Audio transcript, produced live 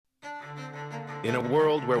In a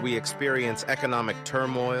world where we experience economic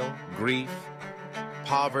turmoil, grief,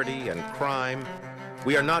 poverty, and crime,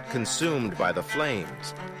 we are not consumed by the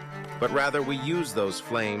flames, but rather we use those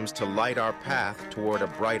flames to light our path toward a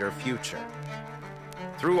brighter future.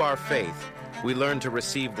 Through our faith, we learn to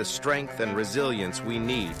receive the strength and resilience we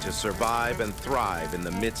need to survive and thrive in the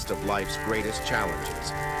midst of life's greatest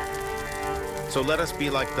challenges. So let us be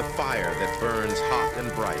like the fire that burns hot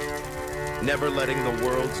and bright, never letting the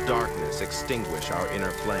world's darkness extinguish our inner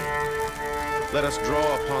flame. Let us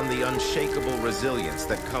draw upon the unshakable resilience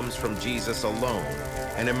that comes from Jesus alone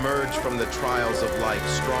and emerge from the trials of life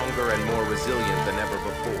stronger and more resilient than ever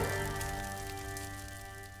before.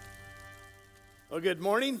 Well, good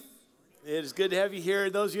morning. It is good to have you here.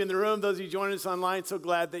 Those of you in the room, those of you joining us online, so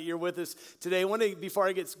glad that you're with us today. Before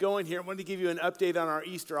I get going here, I wanted to give you an update on our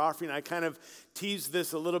Easter offering. I kind of teased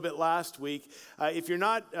this a little bit last week. If you're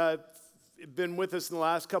not been with us in the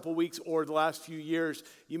last couple weeks or the last few years,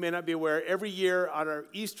 you may not be aware, every year on our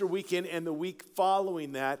Easter weekend and the week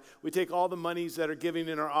following that, we take all the monies that are given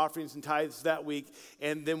in our offerings and tithes that week,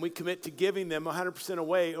 and then we commit to giving them 100%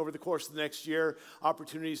 away over the course of the next year,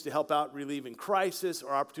 opportunities to help out relieving crisis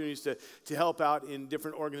or opportunities to help out in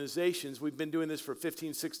different organizations. We've been doing this for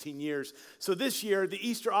 15, 16 years. So this year, the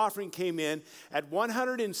Easter offering came in at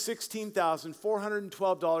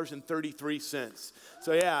 $116,412.33.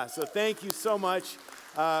 So thank you so much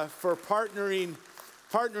for partnering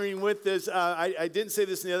with this. I didn't say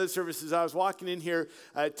this in the other services. I was walking in here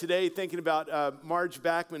today thinking about Marge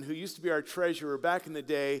Backman, who used to be our treasurer back in the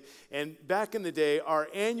day. And back in the day, our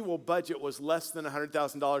annual budget was less than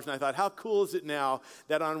 $100,000. And I thought, how cool is it now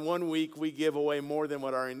that on 1 week we give away more than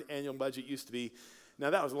what our annual budget used to be? Now,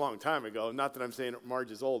 that was a long time ago. Not that I'm saying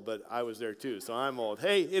Marge is old, but I was there too, so I'm old.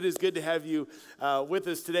 Hey, it is good to have you with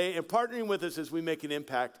us today and partnering with us as we make an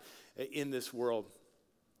impact in this world.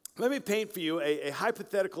 Let me paint for you a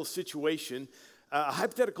hypothetical situation, a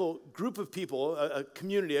hypothetical group of people, a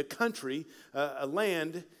community, a country, a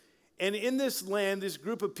land. And in this land, this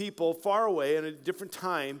group of people far away at a different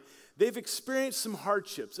time, they've experienced some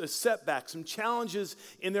hardships, a setback, some challenges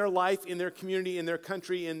in their life, in their community, in their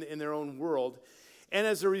country, in their own world. And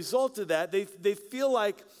as a result of that, they feel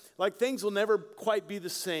like things will never quite be the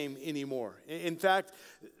same anymore. In fact,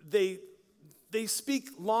 they speak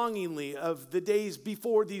longingly of the days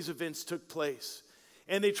before these events took place.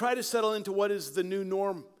 And they try to settle into what is the new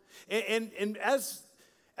norm. And as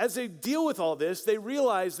they deal with all this, they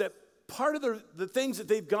realize that part of the things that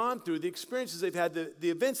they've gone through, the experiences they've had, the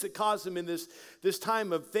events that caused them in this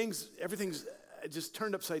time of everything's just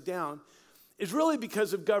turned upside down, is really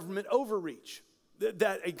because of government overreach.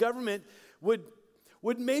 That a government would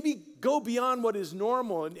maybe go beyond what is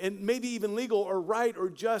normal and maybe even legal or right or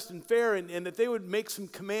just and fair, and that they would make some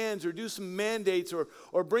commands or do some mandates or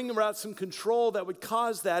bring about some control that would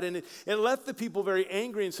cause that. And it left the people very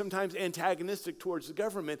angry and sometimes antagonistic towards the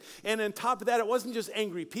government. And on top of that, it wasn't just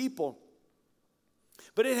angry people,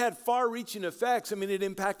 but it had far-reaching effects. I mean, it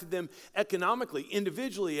impacted them economically,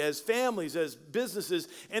 individually, as families, as businesses,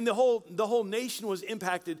 and the whole nation was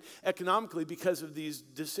impacted economically because of these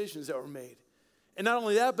decisions that were made. And not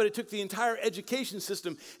only that, but it took the entire education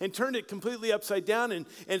system and turned it completely upside down,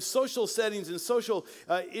 and social settings and social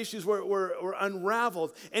issues were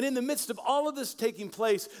unraveled. And in the midst of all of this taking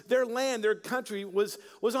place, their land, their country was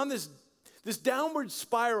on this downward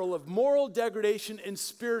spiral of moral degradation and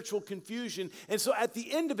spiritual confusion. And so at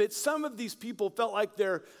the end of it, some of these people felt like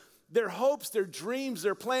their hopes, their dreams,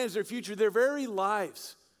 their plans, their future, their very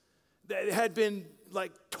lives that had been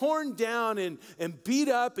like torn down and beat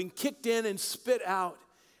up and kicked in and spit out.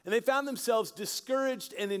 And they found themselves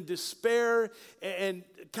discouraged and in despair and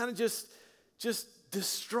kind of just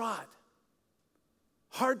distraught.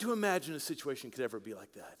 Hard to imagine a situation could ever be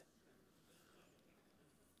like that.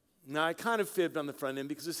 Now, I kind of fibbed on the front end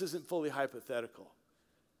because this isn't fully hypothetical.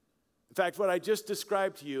 In fact, what I just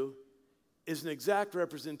described to you is an exact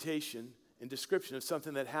representation and description of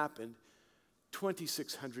something that happened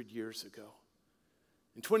 2,600 years ago.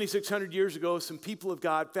 And 2,600 years ago, some people of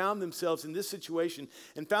God found themselves in this situation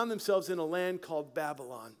and found themselves in a land called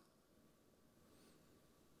Babylon,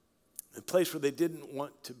 a place where they didn't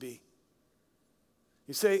want to be.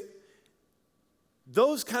 You say,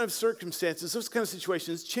 those kind of circumstances, those kind of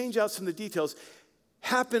situations, change out some of the details,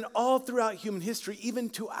 happen all throughout human history, even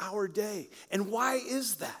to our day. And why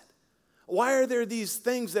is that? Why are there these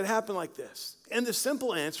things that happen like this? And the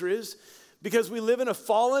simple answer is because we live in a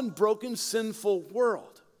fallen, broken, sinful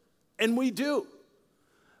world. And we do.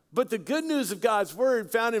 But the good news of God's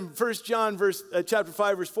word found in 1 John chapter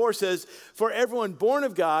 5, verse 4 says, "For everyone born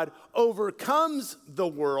of God overcomes the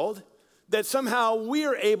world." that somehow we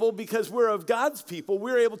are able, because we're of God's people,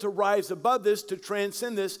 we're able to rise above this, to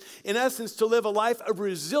transcend this, in essence, to live a life of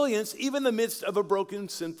resilience, even in the midst of a broken,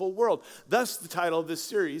 sinful world. Thus, the title of this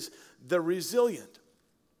series, The Resilient.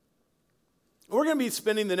 We're going to be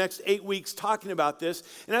spending the next 8 weeks talking about this.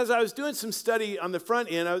 And as I was doing some study on the front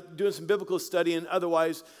end, I was doing some biblical study and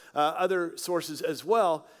otherwise other sources as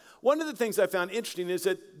well. One of the things I found interesting is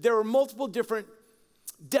that there were multiple different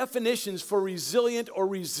definitions for resilient or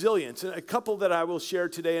resilience. And a couple that I will share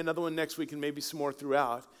today, another one next week, and maybe some more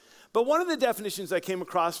throughout. But one of the definitions I came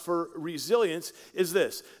across for resilience is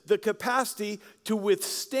this: the capacity to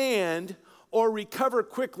withstand or recover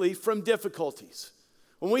quickly from difficulties.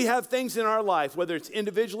 When we have things in our life, whether it's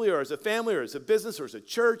individually or as a family or as a business or as a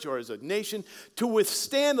church or as a nation, to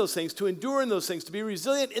withstand those things, to endure in those things, to be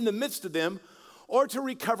resilient in the midst of them, or to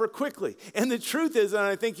recover quickly. And the truth is, and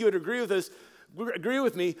I think you would agree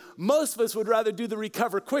with me, most of us would rather do the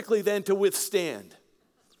recover quickly than to withstand.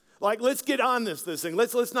 Like, let's get on this thing.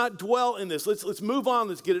 Let's not dwell in this. Let's move on.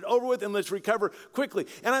 Let's get it over with, and let's recover quickly.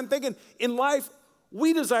 And I'm thinking, in life,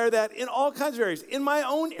 we desire that in all kinds of areas. In my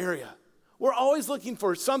own area, we're always looking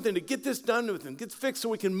for something to get this done with and get fixed so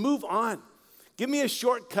we can move on. Give me a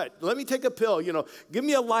shortcut. Let me take a pill. Give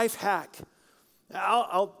me a life hack.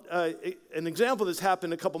 An example of this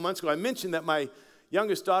happened a couple months ago. I mentioned that my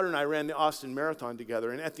youngest daughter and I ran the Austin Marathon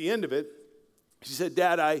together. And at the end of it, she said,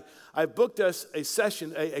 "Dad, I booked us a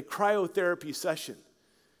session, a cryotherapy session."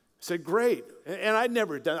 I said, "Great." And I've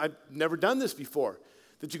never done this before.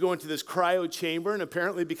 That you go into this cryo chamber, and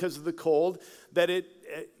apparently because of the cold, that it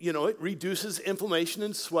reduces inflammation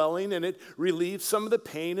and swelling, and it relieves some of the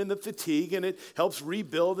pain and the fatigue, and it helps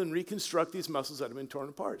rebuild and reconstruct these muscles that have been torn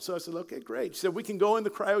apart. So I said, "Okay, great." She said, "We can go in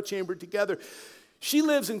the cryo chamber together." She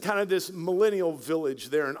lives in kind of this millennial village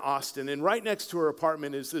there in Austin, and right next to her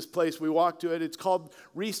apartment is this place. We walked to it. It's called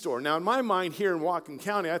Restore. Now, in my mind here in Whatcom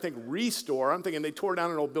County, I think Restore, I'm thinking they tore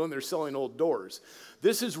down an old building, they're selling old doors.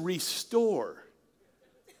 This is Restore.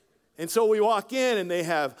 And so we walk in, and they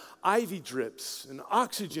have IV drips and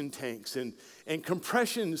oxygen tanks and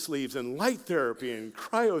compression sleeves and light therapy and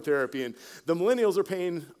cryotherapy, and the millennials are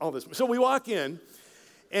paying all this. So we walk in,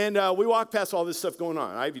 and we walk past all this stuff going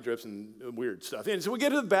on, IV drips and weird stuff. And so we get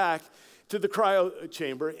to the back to the cryo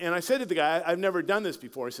chamber, and I said to the guy, "I've never done this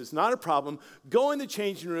before." He says, "Not a problem. Go in the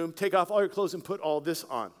changing room, take off all your clothes, and put all this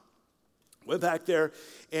on." Went back there,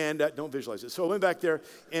 and don't visualize it. So I went back there,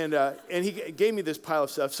 and he gave me this pile of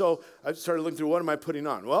stuff. So I started looking through, what am I putting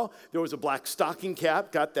on? Well, there was a black stocking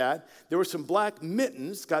cap, got that. There were some black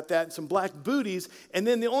mittens, got that, and some black booties. And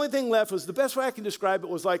then the only thing left was, the best way I can describe it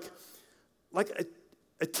was like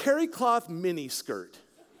a terry cloth mini skirt.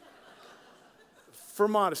 For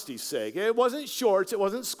modesty's sake. It wasn't shorts, it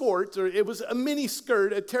wasn't skirts, or it was a mini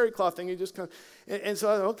skirt, a terry cloth thing. You just kind of, and so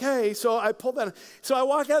I thought, okay, so I pulled that. So I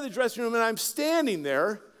walk out of the dressing room, and I'm standing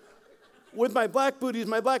there with my black booties,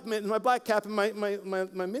 my black mittens, my black cap, and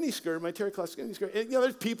my mini skirt, my terry cloth mini skirt. And,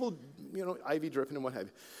 there's people, IV dripping and what have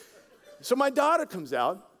you. So my daughter comes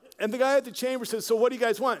out, and the guy at the chamber says, "So what do you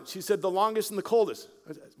guys want?" She said, "The longest and the coldest."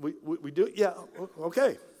 I said, we do? Yeah,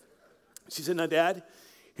 okay. She said, "Now, Dad,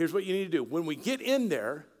 here's what you need to do. When we get in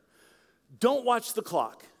there, don't watch the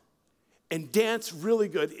clock and dance really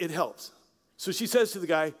good. It helps." So she says to the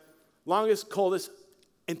guy, "Longest, coldest,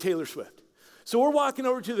 and Taylor Swift." So we're walking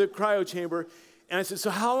over to the cryo chamber, and I said, "So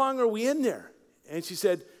how long are we in there?" And she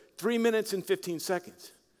said, 3 minutes and 15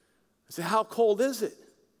 seconds. I said, "How cold is it?"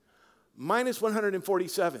 Minus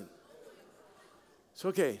 147. So,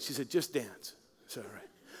 okay. She said, "Just dance." I said, "All right."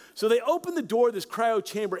 So they open the door of this cryo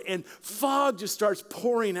chamber, and fog just starts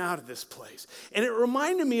pouring out of this place. And it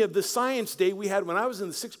reminded me of the science day we had when I was in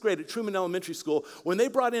the 6th grade at Truman Elementary School, when they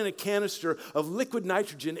brought in a canister of liquid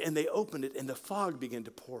nitrogen, and they opened it, and the fog began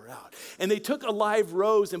to pour out. And they took a live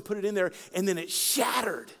rose and put it in there, and then it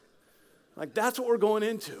shattered. Like, that's what we're going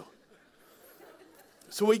into.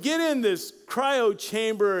 So we get in this cryo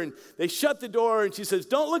chamber, and they shut the door, and she says,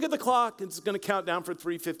 "Don't look at the clock. It's going to count down for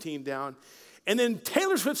 3:15 down." And then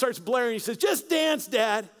Taylor Swift starts blaring. He says, "Just dance,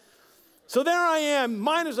 Dad." So there I am,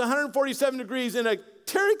 minus 147 degrees in a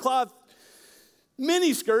terry cloth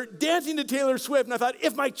mini skirt, dancing to Taylor Swift. And I thought,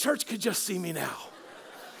 if my church could just see me now.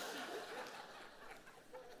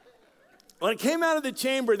 When I came out of the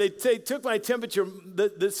chamber, they took my temperature.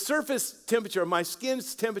 The surface temperature, my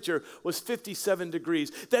skin's temperature, was 57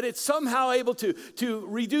 degrees. That it's somehow able to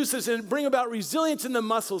reduce this and bring about resilience in the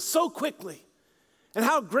muscles so quickly. And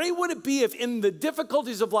how great would it be if in the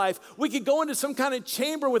difficulties of life, we could go into some kind of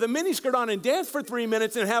chamber with a miniskirt on and dance for 3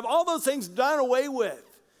 minutes and have all those things done away with.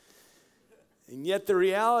 And yet the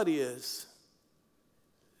reality is,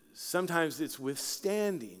 sometimes it's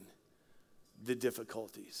withstanding the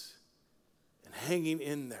difficulties and hanging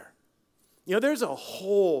in there. You know, there's a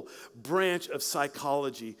whole branch of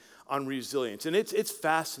psychology on resilience, and it's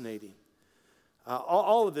fascinating.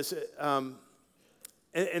 All of this,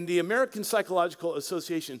 and the American Psychological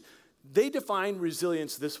Association, they define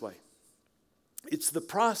resilience this way. It's the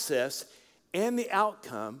process and the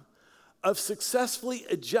outcome of successfully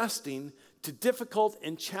adjusting to difficult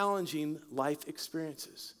and challenging life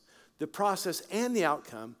experiences. The process and the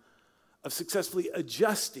outcome of successfully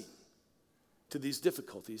adjusting to these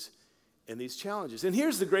difficulties and these challenges. And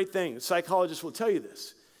here's the great thing, psychologists will tell you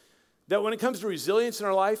this, that when it comes to resilience in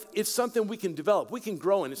our life, it's something we can develop, we can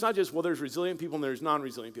grow in. It's not just, well, there's resilient people and there's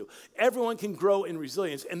non-resilient people. Everyone can grow in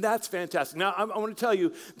resilience, and that's fantastic. Now, I want to tell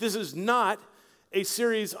you, this is not a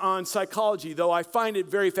series on psychology, though I find it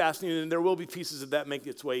very fascinating, and there will be pieces of that make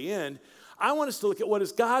its way in. I want us to look at what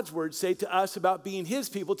does God's word say to us about being his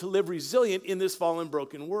people to live resilient in this fallen,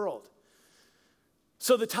 broken world.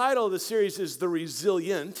 So the title of the series is The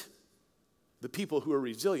Resilient, the people who are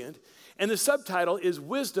resilient, and the subtitle is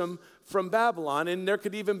Wisdom from Babylon, and there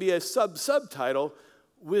could even be a subtitle,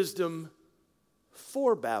 Wisdom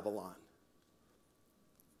for Babylon,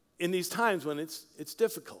 in these times when it's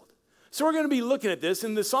difficult. So we're going to be looking at this,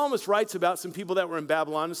 and the psalmist writes about some people that were in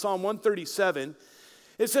Babylon. In Psalm 137,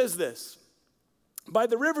 it says this, by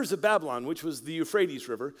the rivers of Babylon, which was the Euphrates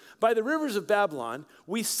River, by the rivers of Babylon,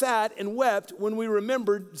 we sat and wept when we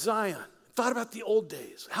remembered Zion. Thought about the old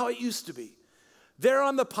days, how it used to be. There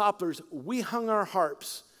on the poplars, we hung our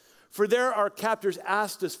harps, for there our captors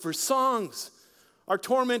asked us for songs. Our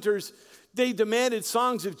tormentors, they demanded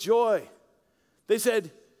songs of joy. They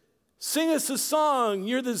said, sing us a song,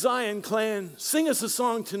 you're the Zion clan. Sing us a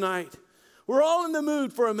song tonight. We're all in the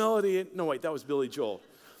mood for a melody. No, wait, that was Billy Joel.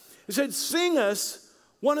 He said, sing us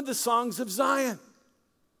one of the songs of Zion.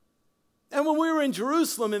 And when we were in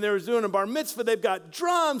Jerusalem and they were doing a bar mitzvah, they've got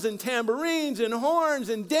drums and tambourines and horns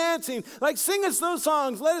and dancing. Like, sing us those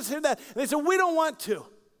songs. Let us hear that. And they said, we don't want to.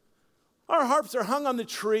 Our harps are hung on the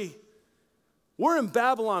tree. We're in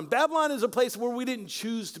Babylon. Babylon is a place where we didn't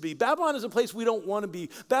choose to be. Babylon is a place we don't want to be.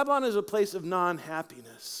 Babylon is a place of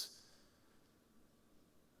non-happiness.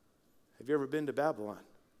 Have you ever been to Babylon?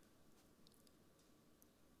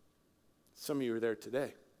 Some of you are there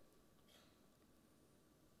today.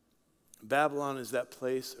 Babylon is that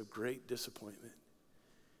place of great disappointment.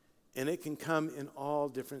 And it can come in all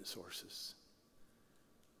different sources.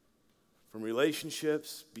 From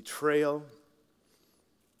relationships, betrayal,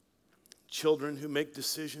 children who make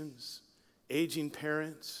decisions, aging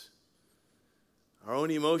parents, our own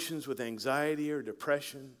emotions with anxiety or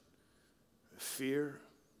depression, fear.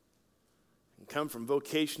 It can come from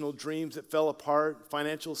vocational dreams that fell apart,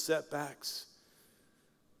 financial setbacks,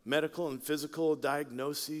 medical and physical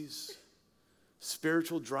diagnoses,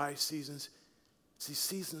 spiritual dry seasons. It's these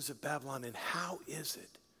seasons of Babylon, and how is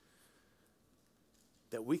it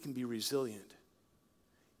that we can be resilient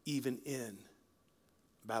even in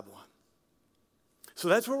Babylon? So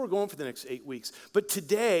that's where we're going for the next 8 weeks. But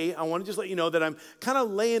today, I want to just let you know that I'm kind of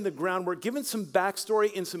laying the groundwork, giving some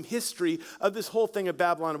backstory and some history of this whole thing of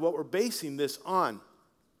Babylon and what we're basing this on.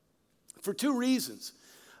 For two reasons.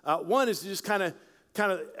 One is to just kind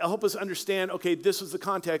of help us understand, okay, this was the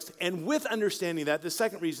context. And with understanding that, the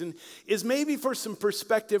second reason is maybe for some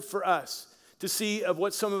perspective for us to see of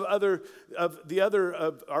what some of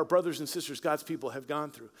our brothers and sisters, God's people, have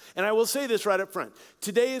gone through. And I will say this right up front.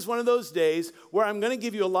 Today is one of those days where I'm going to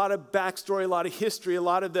give you a lot of backstory, a lot of history, a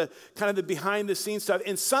lot of the kind of the behind the scenes stuff.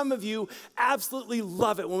 And some of you absolutely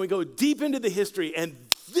love it when we go deep into the history, and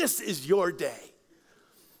this is your day.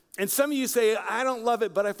 And some of you say, I don't love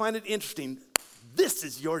it, but I find it interesting. This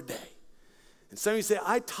is your day. And some of you say,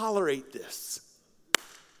 I tolerate this.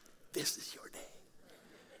 This is your day.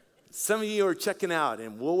 Some of you are checking out,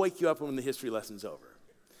 and we'll wake you up when the history lesson's over.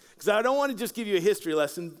 Because I don't want to just give you a history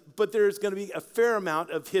lesson, but there's going to be a fair amount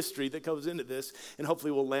of history that goes into this, and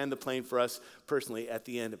hopefully we'll land the plane for us personally at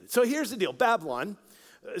the end of it. So here's the deal. Babylon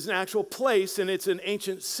is an actual place, and it's an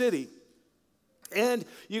ancient city. And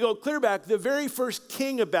you go clear back, the very first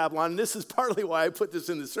king of Babylon, and this is partly why I put this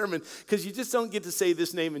in the sermon, because you just don't get to say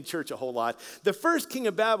this name in church a whole lot. The first king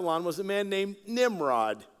of Babylon was a man named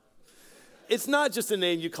Nimrod. It's not just a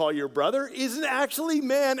name you call your brother. He's an actually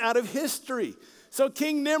man out of history. So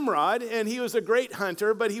King Nimrod, and he was a great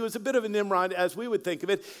hunter, but he was a bit of a Nimrod as we would think of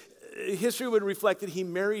it. History would reflect that he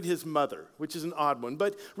married his mother, which is an odd one,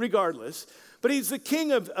 but regardless. But he's the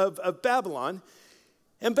king of Babylon.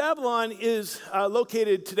 And Babylon is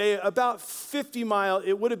located today about 50 miles,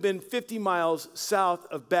 it would have been 50 miles south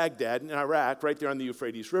of Baghdad in Iraq, right there on the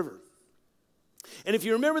Euphrates River. And if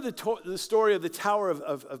you remember the story of the Tower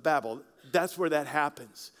of Babel, that's where that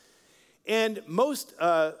happens. And most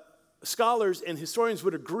scholars and historians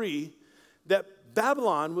would agree that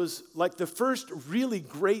Babylon was like the first really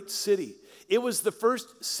great city. It was the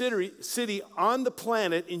first city on the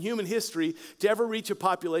planet in human history to ever reach a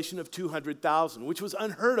population of 200,000, which was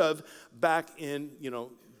unheard of back in,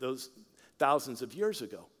 those thousands of years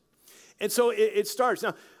ago. And so it starts.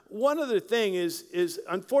 Now, one other thing is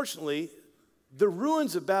unfortunately, the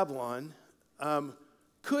ruins of Babylon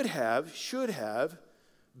should have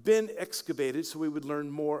been excavated so we would learn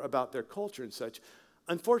more about their culture and such.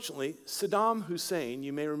 Unfortunately, Saddam Hussein,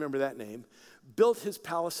 you may remember that name, built his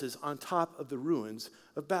palaces on top of the ruins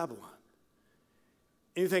of Babylon.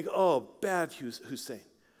 And you think, oh, bad Hussein.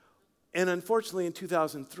 And unfortunately, in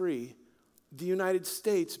 2003, the United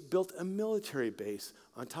States built a military base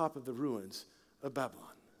on top of the ruins of Babylon.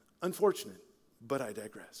 Unfortunate, but I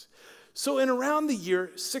digress. So in around the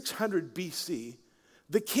year 600 BC,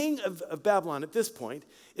 the king of Babylon at this point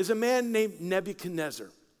is a man named Nebuchadnezzar.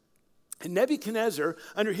 And Nebuchadnezzar,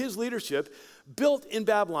 under his leadership, built in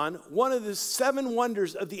Babylon one of the 7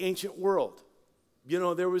 wonders of the ancient world.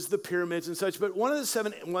 There was the pyramids and such, but one of the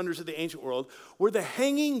 7 wonders of the ancient world were the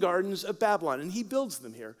hanging gardens of Babylon. And he builds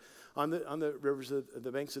them here on the rivers of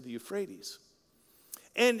the banks of the Euphrates.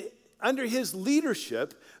 And under his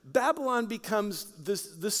leadership, Babylon becomes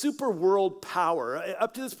the super world power.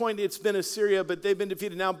 Up to this point, it's been Assyria, but they've been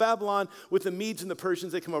defeated. Now Babylon, with the Medes and the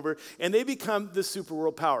Persians, they come over, and they become the super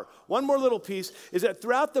world power. One more little piece is that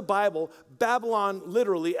throughout the Bible, Babylon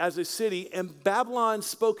literally as a city, and Babylon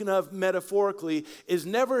spoken of metaphorically, is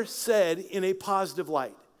never said in a positive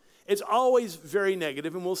light. It's always very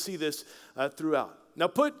negative, and we'll see this throughout. Now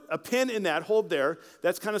put a pin in that, hold there.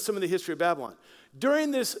 That's kind of some of the history of Babylon.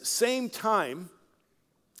 During this same time,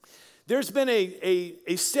 there's been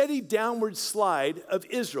a steady downward slide of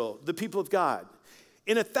Israel, the people of God.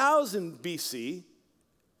 In 1000 BC,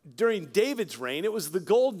 during David's reign, it was the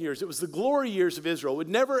golden years, it was the glory years of Israel. It would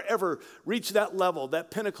never, ever reach that level,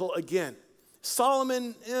 that pinnacle again.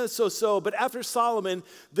 Solomon, so-so, but after Solomon,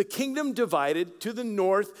 the kingdom divided. To the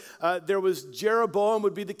north, there was Jeroboam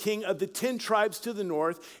would be the king of the 10 tribes to the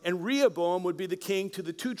north, and Rehoboam would be the king to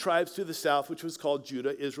the 2 tribes to the south, which was called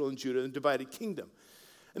Judah, Israel and Judah, the divided kingdom.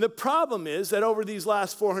 And the problem is that over these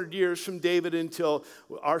last 400 years, from David until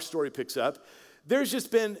our story picks up, there's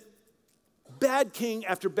just been bad king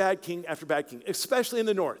after bad king after bad king, especially in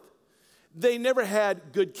the north. They never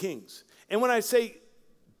had good kings. And when I say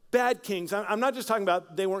bad kings, I'm not just talking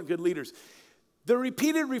about they weren't good leaders. The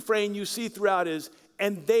repeated refrain you see throughout is,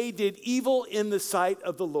 and they did evil in the sight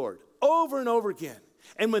of the Lord, over and over again.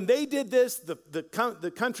 And when they did this,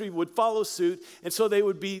 the country would follow suit, and so they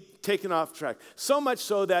would be taken off track. So much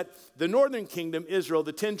so that the northern kingdom, Israel,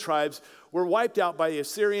 the 10 tribes, were wiped out by the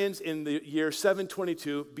Assyrians in the year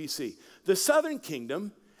 722 BC. The southern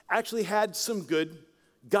kingdom actually had some good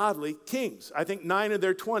godly kings. I think 9 of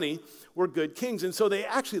their 20 were good kings, and so they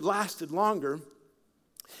actually lasted longer.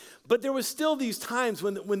 But there was still these times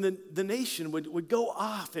when the nation would go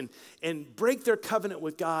off and break their covenant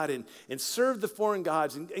with God and serve the foreign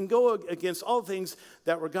gods and go against all things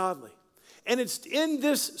that were godly. And it's in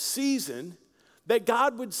this season that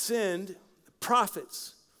God would send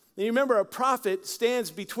prophets. And you remember, a prophet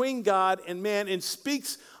stands between God and man and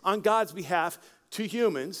speaks on God's behalf to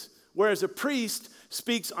humans, whereas a priest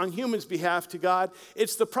speaks on humans' behalf to God.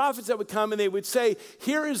 It's the prophets that would come and they would say,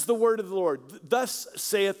 here is the word of the Lord, thus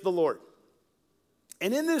saith the Lord.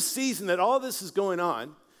 And in this season that all this is going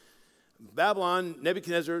on, Babylon,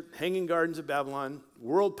 Nebuchadnezzar, hanging gardens of Babylon,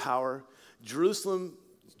 world power, Jerusalem,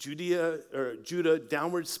 Judah,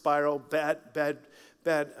 downward spiral, bad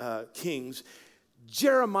kings.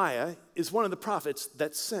 Jeremiah is one of the prophets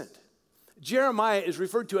that's sent. Jeremiah is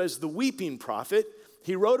referred to as the weeping prophet.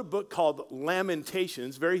 He wrote a book called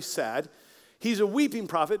Lamentations, very sad. He's a weeping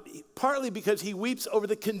prophet, partly because he weeps over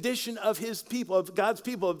the condition of his people, of God's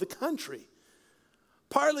people, of the country.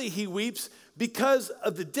 Partly he weeps because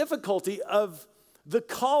of the difficulty of the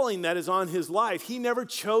calling that is on his life. He never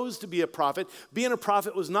chose to be a prophet. Being a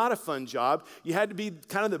prophet was not a fun job. You had to be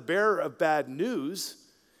kind of the bearer of bad news.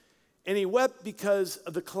 And he wept because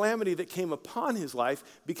of the calamity that came upon his life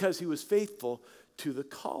because he was faithful to the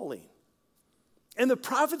calling. And the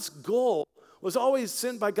prophet's goal was always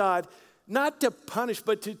sent by God, not to punish,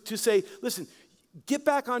 but to say, listen, get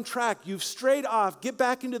back on track. You've strayed off. Get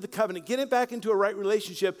back into the covenant. Get it back into a right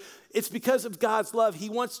relationship. It's because of God's love. He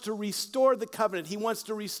wants to restore the covenant. He wants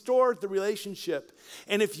to restore the relationship.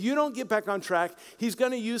 And if you don't get back on track, he's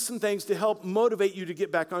going to use some things to help motivate you to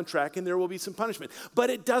get back on track, and there will be some punishment. But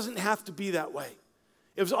it doesn't have to be that way.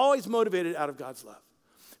 It was always motivated out of God's love.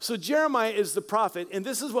 So Jeremiah is the prophet, and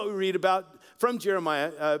this is what we read about from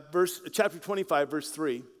Jeremiah, chapter 25, verse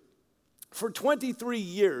 3. For 23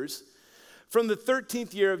 years, from the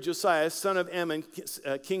 13th year of Josiah, son of Ammon,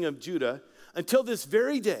 king of Judah, until this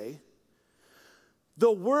very day,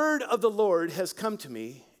 the word of the Lord has come to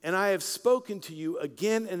me, and I have spoken to you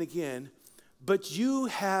again and again, but you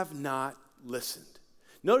have not listened.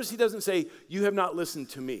 Notice he doesn't say, you have not listened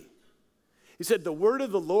to me. He said, the word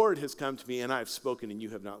of the Lord has come to me, and I have spoken, and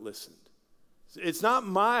you have not listened. It's not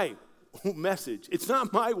my message. It's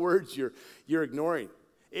not my words you're ignoring.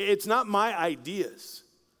 It's not my ideas.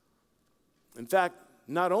 In fact,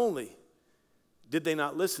 not only did they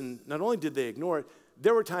not listen, not only did they ignore it,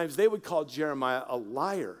 there were times they would call Jeremiah a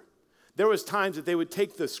liar. There was times that they would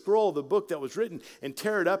take the scroll, the book that was written, and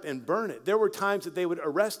tear it up and burn it. There were times that they would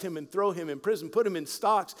arrest him and throw him in prison, put him in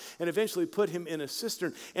stocks, and eventually put him in a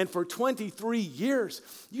cistern. And for 23 years,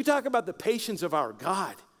 you talk about the patience of our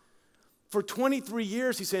God. For 23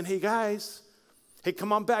 years, he's saying, hey, guys, hey,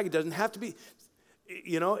 come on back. It doesn't have to be,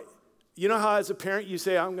 you know how as a parent you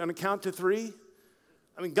say, I'm going to count to 3?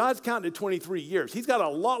 I mean, God's counted 23 years. He's got a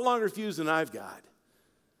lot longer fuse than I've got.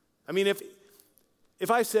 I mean,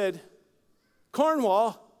 if I said,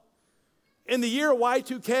 Cornwall, in the year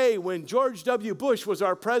Y2K, when George W. Bush was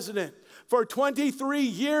our president, for 23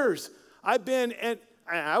 years, I've been, and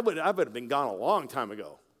I would have been gone a long time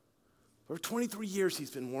ago. For 23 years,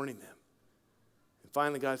 he's been warning them. And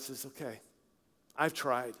finally, God says, okay, I've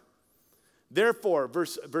tried. Therefore,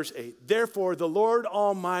 verse 8, therefore, the Lord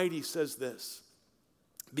Almighty says this,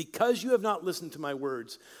 because you have not listened to my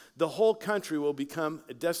words, the whole country will become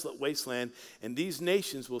a desolate wasteland, and these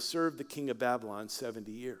nations will serve the king of Babylon 70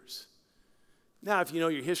 years. Now, if you know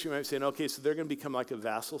your history, you might be saying, okay, so they're going to become like a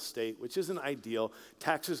vassal state, which isn't ideal.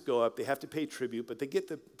 Taxes go up, they have to pay tribute, but they get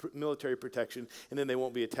the military protection, and then they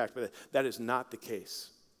won't be attacked by that. That is not the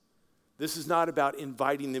case. This is not about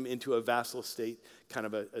inviting them into a vassal state kind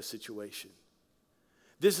of a situation.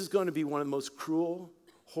 This is going to be one of the most cruel,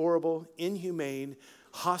 horrible, inhumane,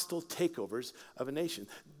 hostile takeovers of a nation.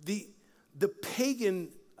 The pagan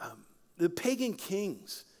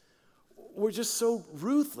kings were just so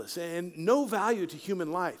ruthless and no value to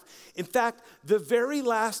human life. In fact, the very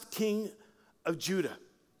last king of Judah,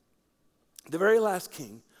 the very last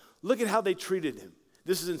king, look at how they treated him.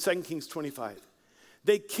 This is in 2 Kings 25.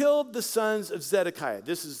 They killed the sons of Zedekiah.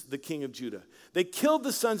 This is the king of Judah. They killed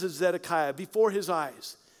the sons of Zedekiah before his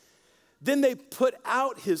eyes. Then they put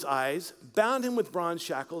out his eyes, bound him with bronze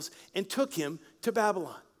shackles, and took him to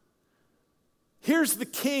Babylon. Here's the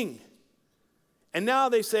king. And now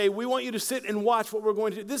they say, we want you to sit and watch what we're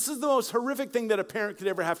going to do. This is the most horrific thing that a parent could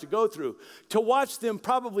ever have to go through, to watch them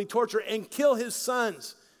probably torture and kill his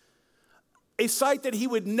sons. A sight that he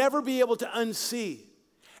would never be able to unsee.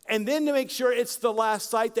 And then to make sure it's the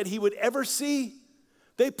last sight that he would ever see,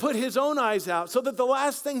 they put his own eyes out so that the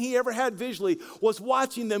last thing he ever had visually was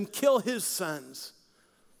watching them kill his sons.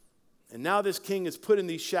 And now this king is put in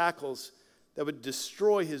these shackles that would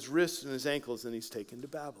destroy his wrists and his ankles, and he's taken to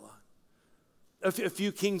Babylon. A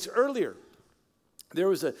few kings earlier, there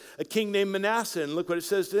was a king named Manasseh, and look what it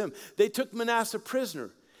says to him. They took Manasseh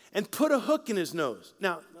prisoner and put a hook in his nose.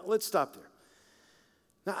 Now let's stop there.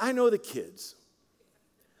 Now, I know the kids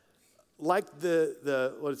like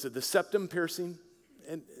the septum piercing,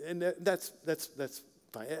 and that's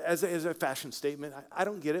fine. As a fashion statement, I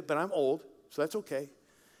don't get it, but I'm old, so that's okay.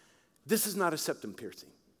 This is not a septum piercing.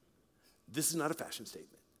 This is not a fashion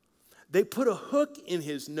statement. They put a hook in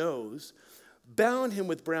his nose, bound him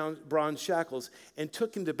with bronze shackles, and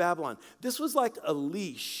took him to Babylon. This was like a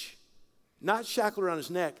leash, not shackled around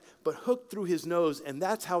his neck, but hooked through his nose, and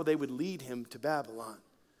that's how they would lead him to Babylon,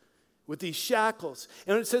 with these shackles.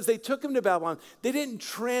 And when it says they took him to Babylon, they didn't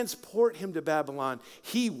transport him to Babylon.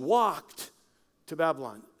 He walked to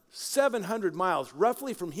Babylon, 700 miles,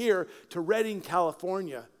 roughly from here to Redding,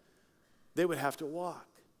 California. They would have to walk.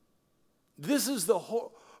 This is the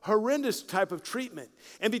horrendous type of treatment.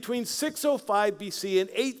 And between 605 BC and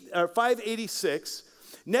 586,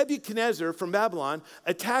 Nebuchadnezzar from Babylon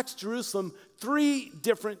attacks Jerusalem 3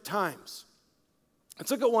 different times.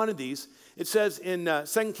 Let's look at one of these. It says in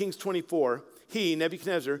 2 Kings 24, he,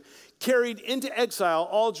 Nebuchadnezzar, carried into exile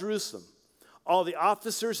all Jerusalem, all the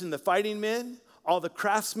officers and the fighting men, all the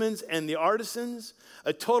craftsmen and the artisans,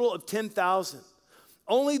 a total of 10,000.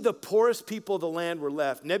 Only the poorest people of the land were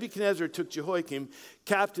left. Nebuchadnezzar took Jehoiakim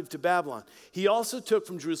captive to Babylon. He also took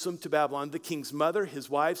from Jerusalem to Babylon the king's mother, his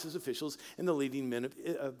wives, his officials, and the leading men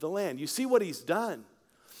of the land. You see what he's done?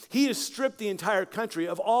 He has stripped the entire country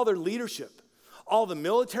of all their leadership. All the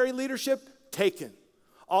military leadership, taken.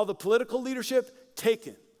 All the political leadership,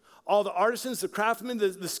 taken. All the artisans, the craftsmen,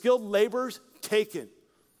 the skilled laborers, taken.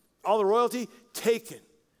 All the royalty, taken.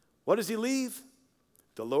 What does he leave?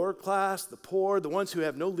 The lower class, the poor, the ones who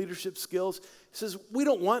have no leadership skills. He says, we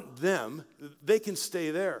don't want them. They can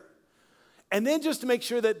stay there. And then just to make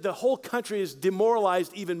sure that the whole country is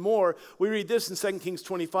demoralized even more, we read this in 2 Kings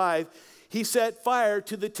 25. He set fire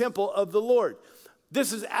to the temple of the Lord.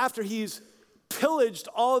 This is after he's pillaged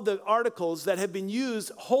all of the articles that have been used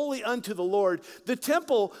wholly unto the Lord. The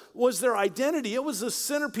temple was their identity. It was the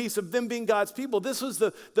centerpiece of them being God's people. This was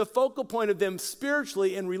the focal point of them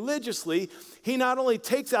spiritually and religiously. He not only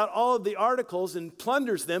takes out all of the articles and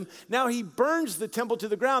plunders them, now he burns the temple to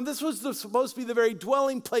the ground. This was supposed to be the very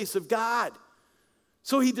dwelling place of God.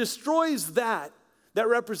 So he destroys that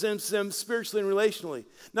represents them spiritually and relationally.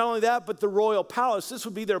 Not only that, but the royal palace. This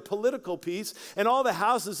would be their political piece. And all the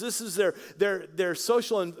houses, this is their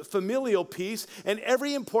social and familial piece. And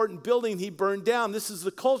every important building he burned down, this is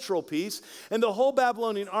the cultural piece. And the whole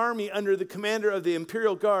Babylonian army under the commander of the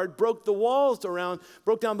imperial guard broke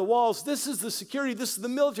down the walls. This is the security, this is the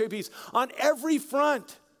military piece. On every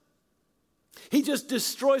front, he just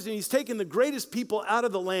destroys them. He's taken the greatest people out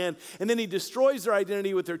of the land, and then he destroys their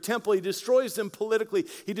identity with their temple. He destroys them politically.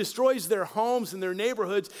 He destroys their homes and their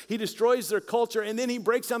neighborhoods. He destroys their culture, and then he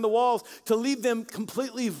breaks down the walls to leave them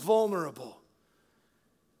completely vulnerable.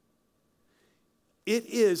 It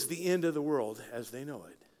is the end of the world as they know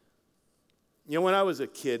it. You know, when I was a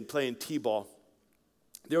kid playing t-ball,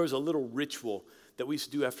 there was a little ritual that we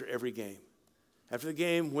used to do after every game. After the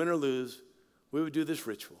game, win or lose, we would do this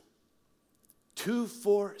ritual. 2,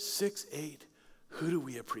 4, 6, 8, who do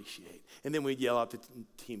we appreciate? And then we'd yell out the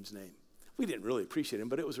team's name. We didn't really appreciate him,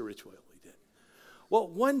 but it was a ritual we did. Well,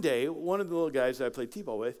 one day, one of the little guys that I played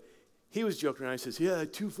t-ball with, he was joking around. He says,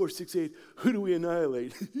 2, 4, 6, 8, who do we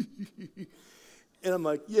annihilate? And I'm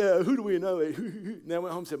like, who do we annihilate? And I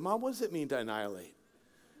went home and said, Mom, what does it mean to annihilate?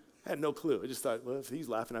 I had no clue. I just thought, well, if he's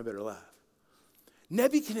laughing, I better laugh.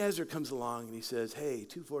 Nebuchadnezzar comes along and he says,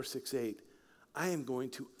 2, 4, 6, 8, I am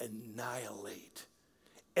going to annihilate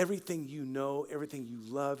everything you know, everything you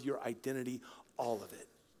love, your identity, all of it,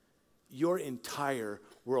 your entire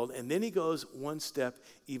world. And then he goes one step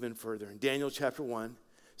even further. In Daniel chapter 1,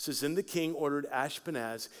 says, then the king ordered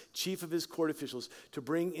Ashpenaz, chief of his court officials, to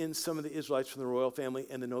bring in some of the Israelites from the royal family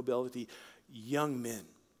and the nobility, young men.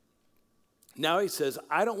 Now he says,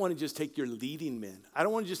 I don't want to just take your leading men. I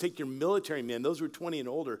don't want to just take your military men. Those were 20 and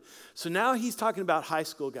older. So now he's talking about high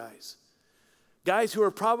school guys. Guys who are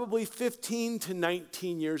probably 15 to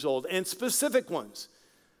 19 years old, and specific ones.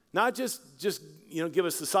 Not just give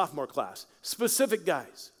us the sophomore class. Specific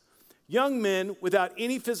guys. Young men without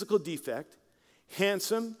any physical defect,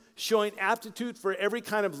 handsome, showing aptitude for every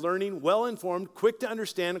kind of learning, well-informed, quick to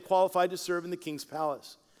understand, and qualified to serve in the king's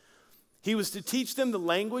palace. He was to teach them the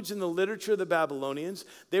language and the literature of the Babylonians.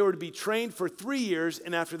 They were to be trained for 3 years,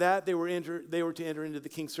 and after that, they were to enter into the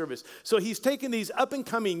king's service. So he's taken these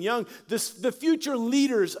up-and-coming young, the future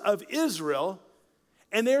leaders of Israel,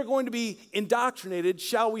 and they're going to be indoctrinated,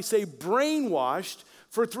 shall we say, brainwashed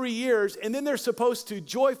for 3 years, and then they're supposed to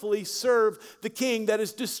joyfully serve the king that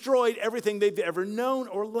has destroyed everything they've ever known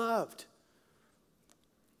or loved.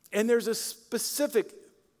 And there's a specific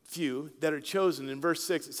few that are chosen. In verse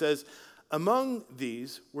 6, it says, among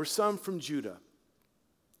these were some from Judah,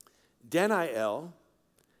 Daniel,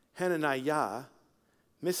 Hananiah,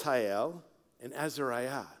 Mishael, and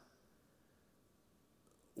Azariah.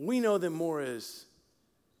 We know them more as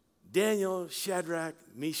Daniel, Shadrach,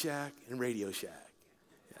 Meshach, and Radio Shack.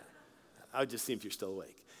 Yeah. I'll just see if you're still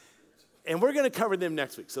awake. And we're going to cover them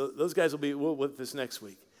next week. So those guys will be with us next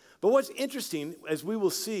week. But what's interesting, as we will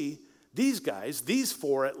see, these guys, these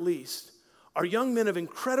 4 at least, are young men of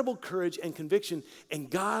incredible courage and conviction and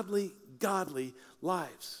godly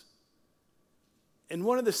lives. And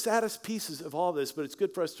one of the saddest pieces of all this, but it's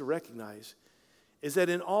good for us to recognize, is that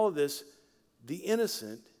in all of this, the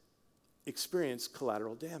innocent experience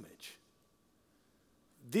collateral damage.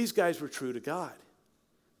 These guys were true to God.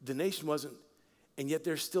 The nation wasn't, and yet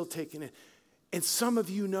they're still taking it. And some of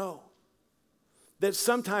you know that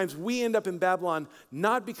sometimes we end up in Babylon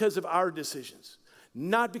not because of our decisions,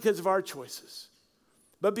 not because of our choices,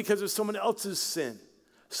 but because of someone else's sin,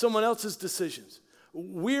 someone else's decisions.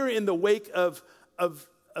 We're in the wake of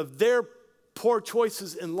their poor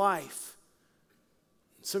choices in life.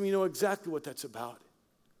 Some of you know exactly what that's about.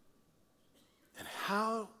 And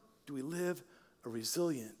how do we live a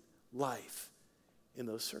resilient life in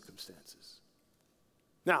those circumstances?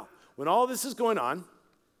 Now, when all this is going on,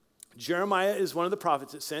 Jeremiah is one of the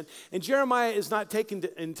prophets that's sent, and Jeremiah is not taken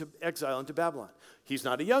into exile into Babylon. He's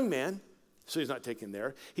not a young man. so he's not taken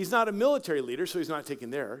there. He's not a military leader, so he's not taken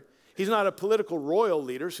there. He's not a political royal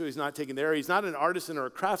leader, so he's not taken there. He's not an artisan or a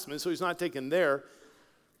craftsman, so he's not taken there.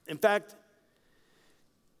 In fact,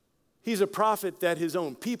 he's a prophet that his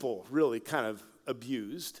own people really kind of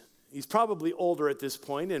abused. He's probably older at this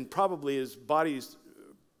point, and probably his body's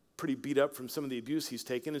pretty beat up from some of the abuse he's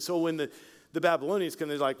taken. And so when the Babylonians come,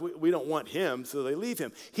 they're like, we don't want him, so they leave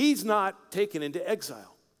him. He's not taken into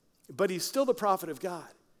exile, but he's still the prophet of God.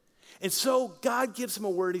 And so God gives him a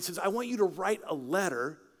word. He says, I want you to write a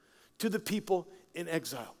letter to the people in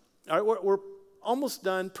exile. All right, we're almost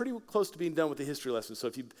done, pretty close to being done with the history lesson. So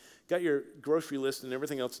if you've got your grocery list and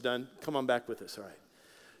everything else done, come on back with us, all right?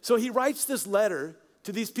 So he writes this letter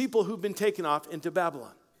to these people who've been taken off into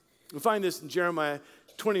Babylon. We find this in Jeremiah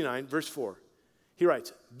 29, verse 4. He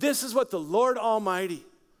writes, this is what the Lord Almighty,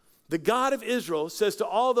 the God of Israel, says to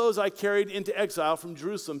all those I carried into exile from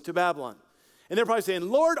Jerusalem to Babylon. And they're probably saying,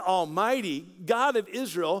 Lord Almighty, God of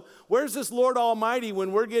Israel, where's this Lord Almighty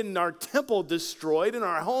when we're getting our temple destroyed and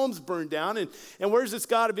our homes burned down? And where's this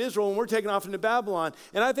God of Israel when we're taken off into Babylon?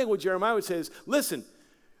 And I think what Jeremiah would say is, listen,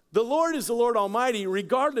 the Lord is the Lord Almighty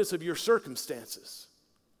regardless of your circumstances.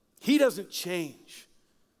 He doesn't change.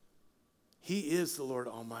 He is the Lord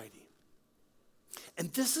Almighty. And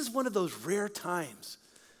this is one of those rare times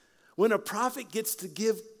when a prophet gets to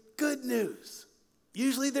give good news.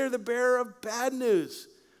 Usually they're the bearer of bad news,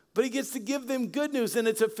 but he gets to give them good news, and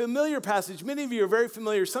it's a familiar passage. Many of you are very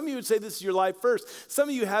familiar. Some of you would say this is your life verse. Some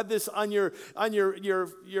of you have this on your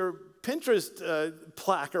Pinterest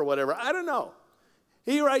plaque or whatever. I don't know.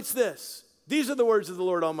 He writes this. These are the words of the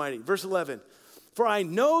Lord Almighty. Verse 11. For I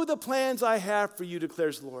know the plans I have for you,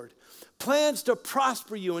 declares the Lord. Plans to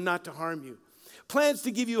prosper you and not to harm you. Plans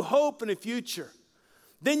to give you hope and a future.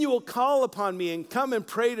 Then you will call upon me and come and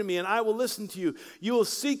pray to me, and I will listen to you. You will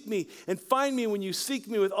seek me and find me when you seek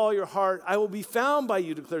me with all your heart. I will be found by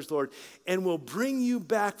you, declares the Lord, and will bring you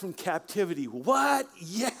back from captivity. What?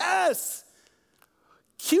 Yes!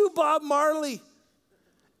 Cue Bob Marley.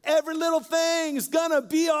 Every little thing's gonna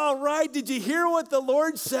be all right. Did you hear what the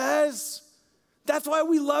Lord says? That's why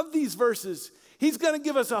we love these verses. He's gonna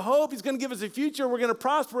give us a hope. He's gonna give us a future. We're gonna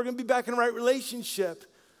prosper. We're gonna be back in the right relationship.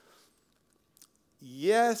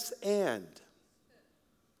 Yes, and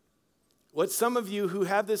what some of you who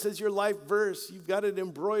have this as your life verse, you've got it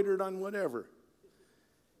embroidered on whatever.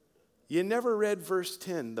 You never read verse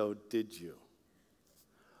 10, though, did you?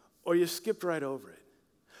 Or you skipped right over it.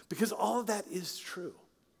 Because all of that is true.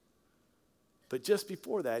 But just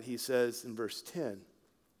before that, he says in verse 10,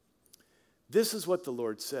 this is what the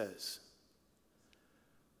Lord says.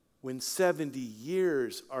 When 70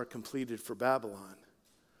 years are completed for Babylon,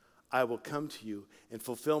 I will come to you and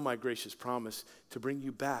fulfill my gracious promise to bring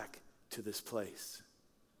you back to this place.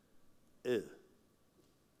 Ew.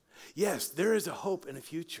 Yes, there is a hope and a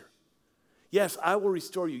future. Yes, I will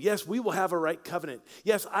restore you. Yes, we will have a right covenant.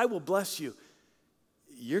 Yes, I will bless you.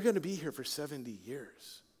 You're going to be here for 70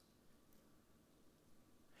 years.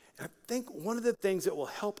 And I think one of the things that will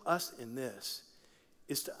help us in this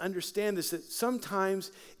is to understand this, that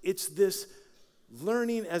sometimes it's this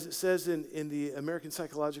learning, as it says in the American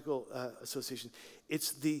Psychological Association,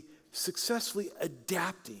 it's the successfully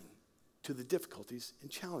adapting to the difficulties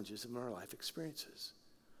and challenges of our life experiences.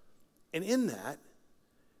 And in that,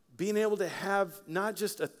 being able to have not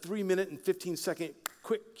just a 3-minute and 15-second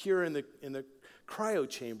quick cure in the cryo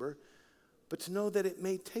chamber, but to know that it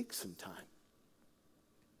may take some time,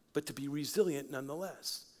 but to be resilient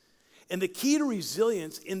nonetheless. And the key to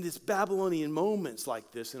resilience in this Babylonian moments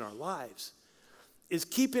like this in our lives is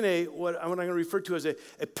keeping what I'm going to refer to as a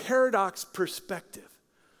paradox perspective.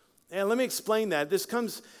 And let me explain that. This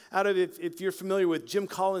comes out of, if you're familiar with Jim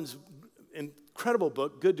Collins' incredible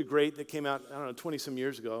book, Good to Great, that came out, 20-some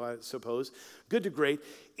years ago, I suppose. Good to Great.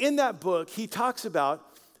 In that book, he talks about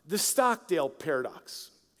the Stockdale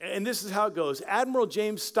paradox. And this is how it goes. Admiral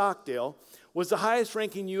James Stockdale was the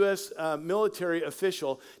highest-ranking U.S. Military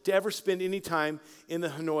official to ever spend any time in the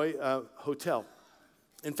Hanoi Hotel.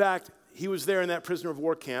 In fact, he was there in that prisoner of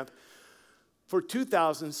war camp for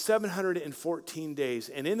 2,714 days.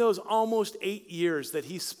 And in those almost 8 years that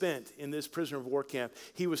he spent in this prisoner of war camp,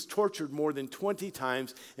 he was tortured more than 20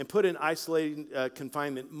 times and put in isolated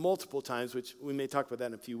confinement multiple times, which we may talk about that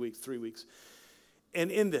in a few weeks, 3 weeks.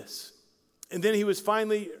 And then he was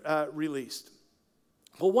finally released.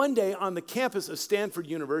 Well, one day on the campus of Stanford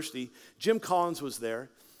University, Jim Collins was there,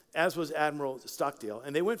 as was Admiral Stockdale,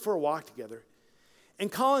 and they went for a walk together. And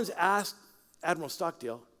Collins asked Admiral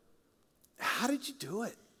Stockdale, how did you do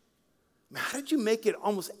it? How did you make it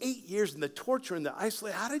almost 8 years in the torture and the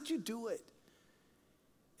isolation? How did you do it?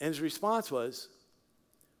 And his response was,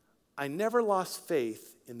 I never lost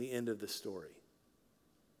faith in the end of the story.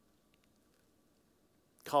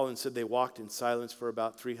 Colin said they walked in silence for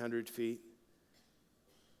about 300 feet.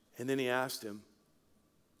 And then he asked him,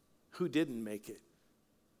 who didn't make it?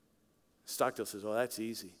 Stockdale says, well, that's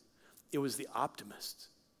easy. It was the optimists.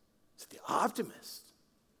 He said, the optimists?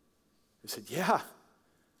 He said, yeah.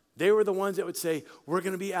 They were the ones that would say, we're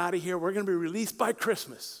going to be out of here. We're going to be released by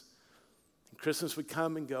Christmas. And Christmas would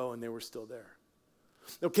come and go, and they were still there.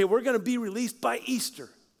 Okay, we're going to be released by Easter.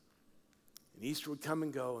 And Easter would come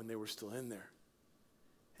and go, and they were still in there.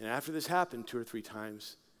 And after this happened 2 or 3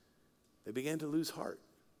 times, they began to lose heart.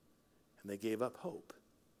 And they gave up hope.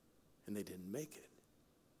 And they didn't make it.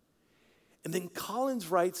 And then Collins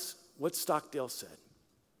writes what Stockdale said.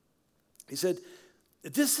 He said,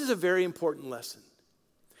 this is a very important lesson.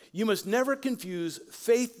 You must never confuse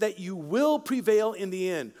faith that you will prevail in the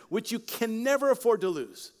end, which you can never afford to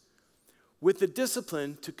lose, with the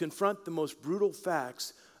discipline to confront the most brutal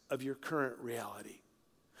facts of your current reality.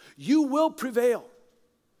 You will prevail.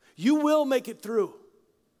 You will make it through.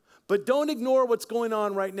 But don't ignore what's going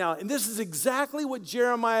on right now. And this is exactly what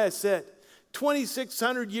Jeremiah said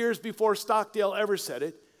 2,600 years before Stockdale ever said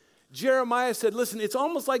it. Jeremiah said, listen, it's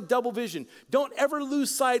almost like double vision. Don't ever lose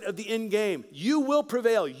sight of the end game. You will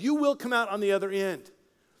prevail. You will come out on the other end.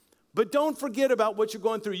 But don't forget about what you're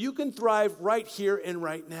going through. You can thrive right here and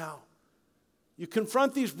right now. You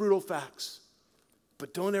confront these brutal facts,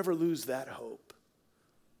 but don't ever lose that hope.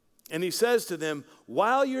 And he says to them,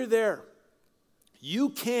 while you're there,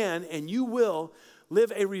 you can and you will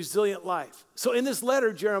live a resilient life. So in this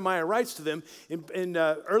letter, Jeremiah writes to them,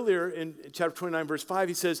 earlier in chapter 29, verse 5,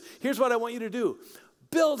 he says, here's what I want you to do.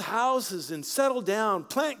 Build houses and settle down,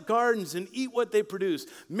 plant gardens and eat what they produce,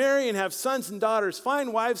 marry and have sons and daughters,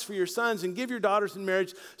 find wives for your sons and give your daughters in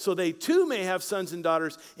marriage so they too may have sons and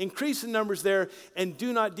daughters, increase in numbers there and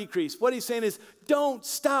do not decrease. What he's saying is, don't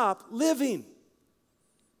stop living.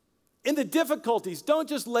 In the difficulties, don't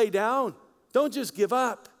just lay down. Don't just give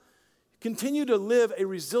up. Continue to live a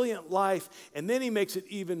resilient life. And then he makes it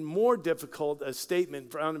even more difficult, a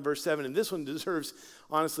statement found in verse 7. And this one deserves,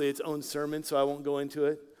 honestly, its own sermon, so I won't go into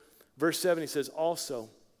it. Verse 7, he says, also,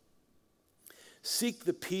 seek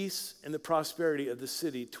the peace and the prosperity of the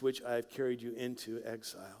city to which I have carried you into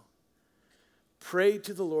exile. Pray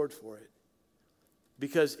to the Lord for it,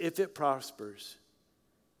 because if it prospers,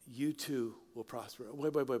 you too will prosper.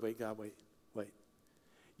 Wait, God, wait.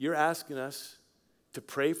 You're asking us to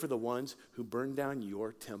pray for the ones who burned down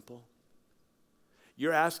your temple?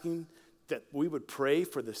 You're asking that we would pray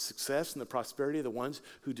for the success and the prosperity of the ones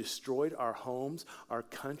who destroyed our homes, our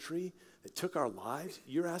country, that took our lives?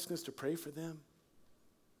 You're asking us to pray for them?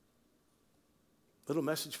 Little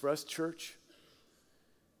message for us, church.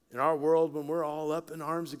 In our world, when we're all up in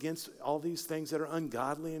arms against all these things that are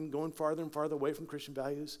ungodly and going farther and farther away from Christian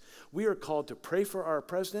values, we are called to pray for our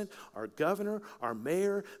president, our governor, our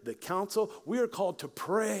mayor, the council. We are called to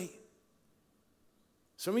pray.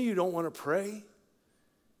 Some of you don't want to pray.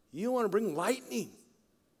 You want to bring lightning.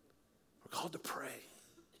 We're called to pray.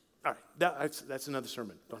 All right, that's another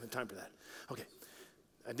sermon. Don't have time for that. Okay,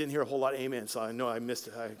 I didn't hear a whole lot of amen, so I know I missed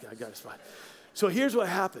it. I got a spot. So here's what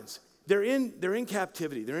happens. They're in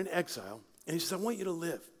captivity. They're in exile. And he says, I want you to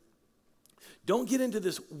live. Don't get into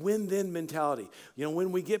this win-then mentality. You know,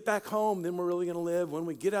 when we get back home, then we're really going to live. When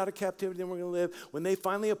we get out of captivity, then we're going to live. When they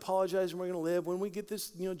finally apologize, then we're going to live. When we get this,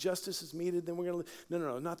 justice is meted, then we're going to live.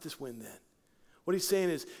 No, not this win-then. What he's saying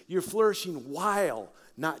is you're flourishing while,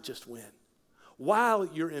 not just when. While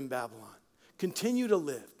you're in Babylon. Continue to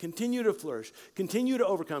live, continue to flourish, continue to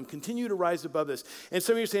overcome, continue to rise above this. And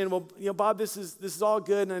some of you are saying, well, Bob, this is all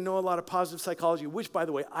good, and I know a lot of positive psychology, which, by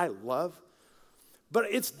the way, I love. But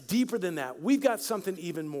it's deeper than that. We've got something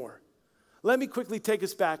even more. Let me quickly take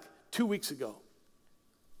us back 2 weeks ago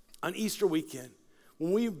on Easter weekend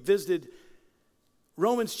when we visited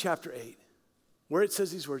Romans chapter 8, where it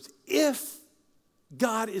says these words, if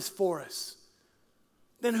God is for us,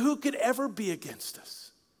 then who could ever be against us?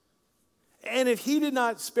 And if he did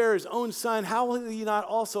not spare his own son, how will he not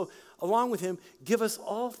also, along with him, give us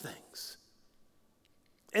all things?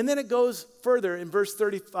 And then it goes further in verse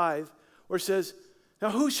 35, where it says, now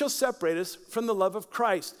who shall separate us from the love of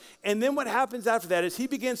Christ? And then what happens after that is he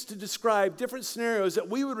begins to describe different scenarios that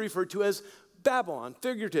we would refer to as Babylon,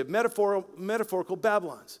 figurative, metaphorical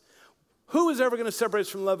Babylons. Who is ever going to separate us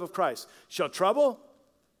from the love of Christ? Shall trouble?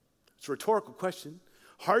 It's a rhetorical question.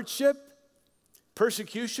 Hardship?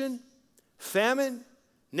 Persecution? Famine,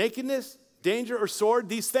 nakedness, danger, or sword,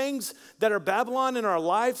 these things that are Babylon in our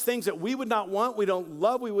lives, things that we would not want, we don't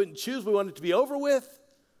love, we wouldn't choose, we want it to be over with.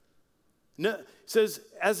 No, it says,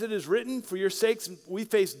 as it is written, for your sakes we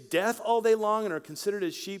face death all day long and are considered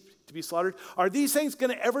as sheep to be slaughtered. Are these things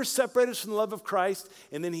going to ever separate us from the love of Christ?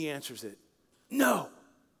 And then he answers it. No.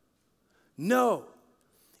 No.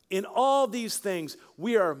 In all these things,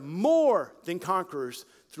 we are more than conquerors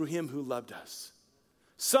through him who loved us.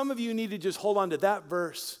 Some of you need to just hold on to that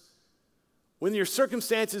verse. When your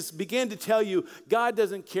circumstances begin to tell you God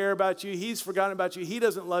doesn't care about you, he's forgotten about you, he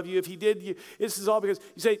doesn't love you, if he did, this is all because,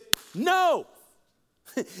 you say, no.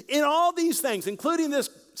 In all these things, including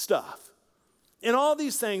this stuff, in all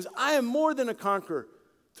these things, I am more than a conqueror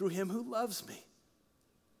through him who loves me.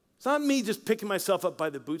 It's not me just picking myself up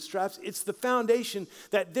by the bootstraps. It's the foundation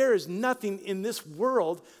that there is nothing in this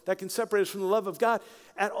world that can separate us from the love of God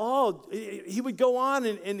at all. He would go on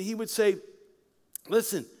and he would say,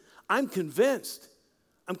 listen, I'm convinced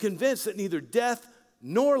that neither death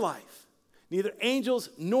nor life, neither angels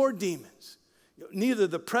nor demons, neither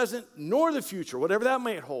the present nor the future, whatever that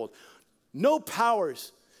might hold, no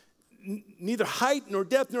powers, neither height nor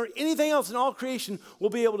depth nor anything else in all creation will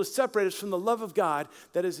be able to separate us from the love of God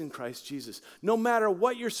that is in Christ Jesus. No matter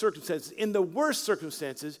what your circumstances, in the worst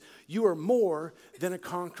circumstances, you are more than a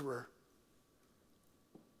conqueror.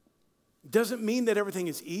 Doesn't mean that everything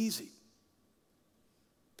is easy,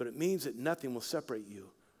 but it means that nothing will separate you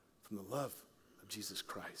from the love of Jesus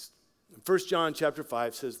Christ. 1 John chapter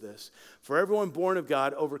 5 says this, for everyone born of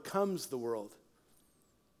God overcomes the world.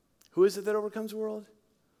 Who is it that overcomes the world?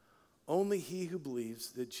 Only he who believes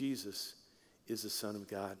that Jesus is the Son of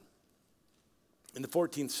God. In the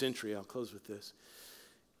 14th century, I'll close with this,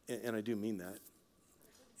 and I do mean that.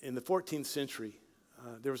 In the 14th century,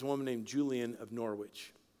 there was a woman named Julian of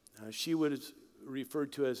Norwich. She was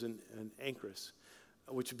referred to as an anchoress,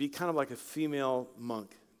 which would be kind of like a female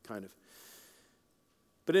monk, kind of.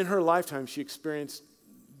 But in her lifetime,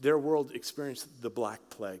 their world experienced the Black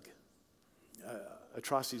Plague,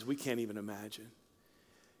 atrocities we can't even imagine.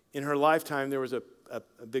 In her lifetime, there was a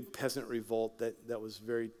big peasant revolt that was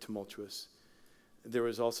very tumultuous. There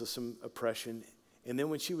was also some oppression. And then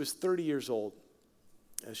when she was 30 years old,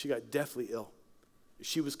 she got deathly ill.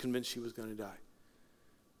 She was convinced she was going to die.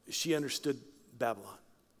 She understood Babylon.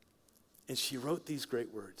 And she wrote these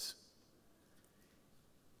great words.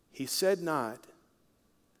 He said not,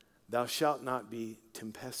 thou shalt not be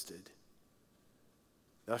tempested.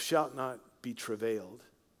 Thou shalt not be travailed.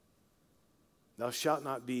 Thou shalt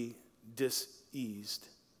not be diseased.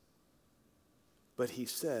 But he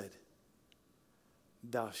said,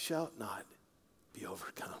 thou shalt not be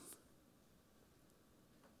overcome.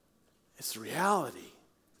 It's the reality.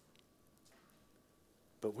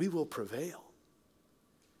 But we will prevail.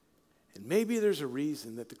 And maybe there's a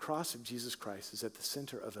reason that the cross of Jesus Christ is at the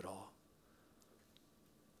center of it all.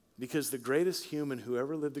 Because the greatest human who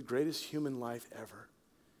ever lived the greatest human life ever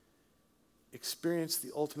experienced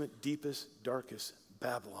the ultimate, deepest, darkest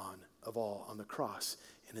Babylon of all on the cross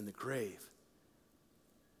and in the grave.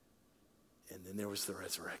 And then there was the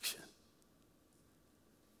resurrection.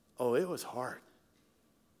 Oh, it was hard,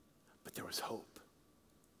 but there was hope.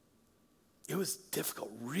 It was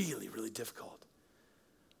difficult, really, really difficult.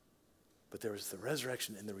 But there was the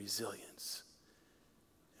resurrection and the resilience.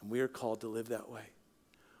 And we are called to live that way.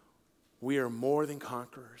 We are more than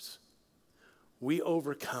conquerors. We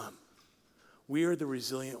overcome. We are the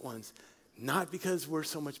resilient ones, not because we're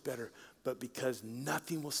so much better, but because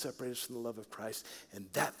nothing will separate us from the love of Christ, and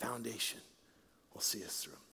that foundation will see us through.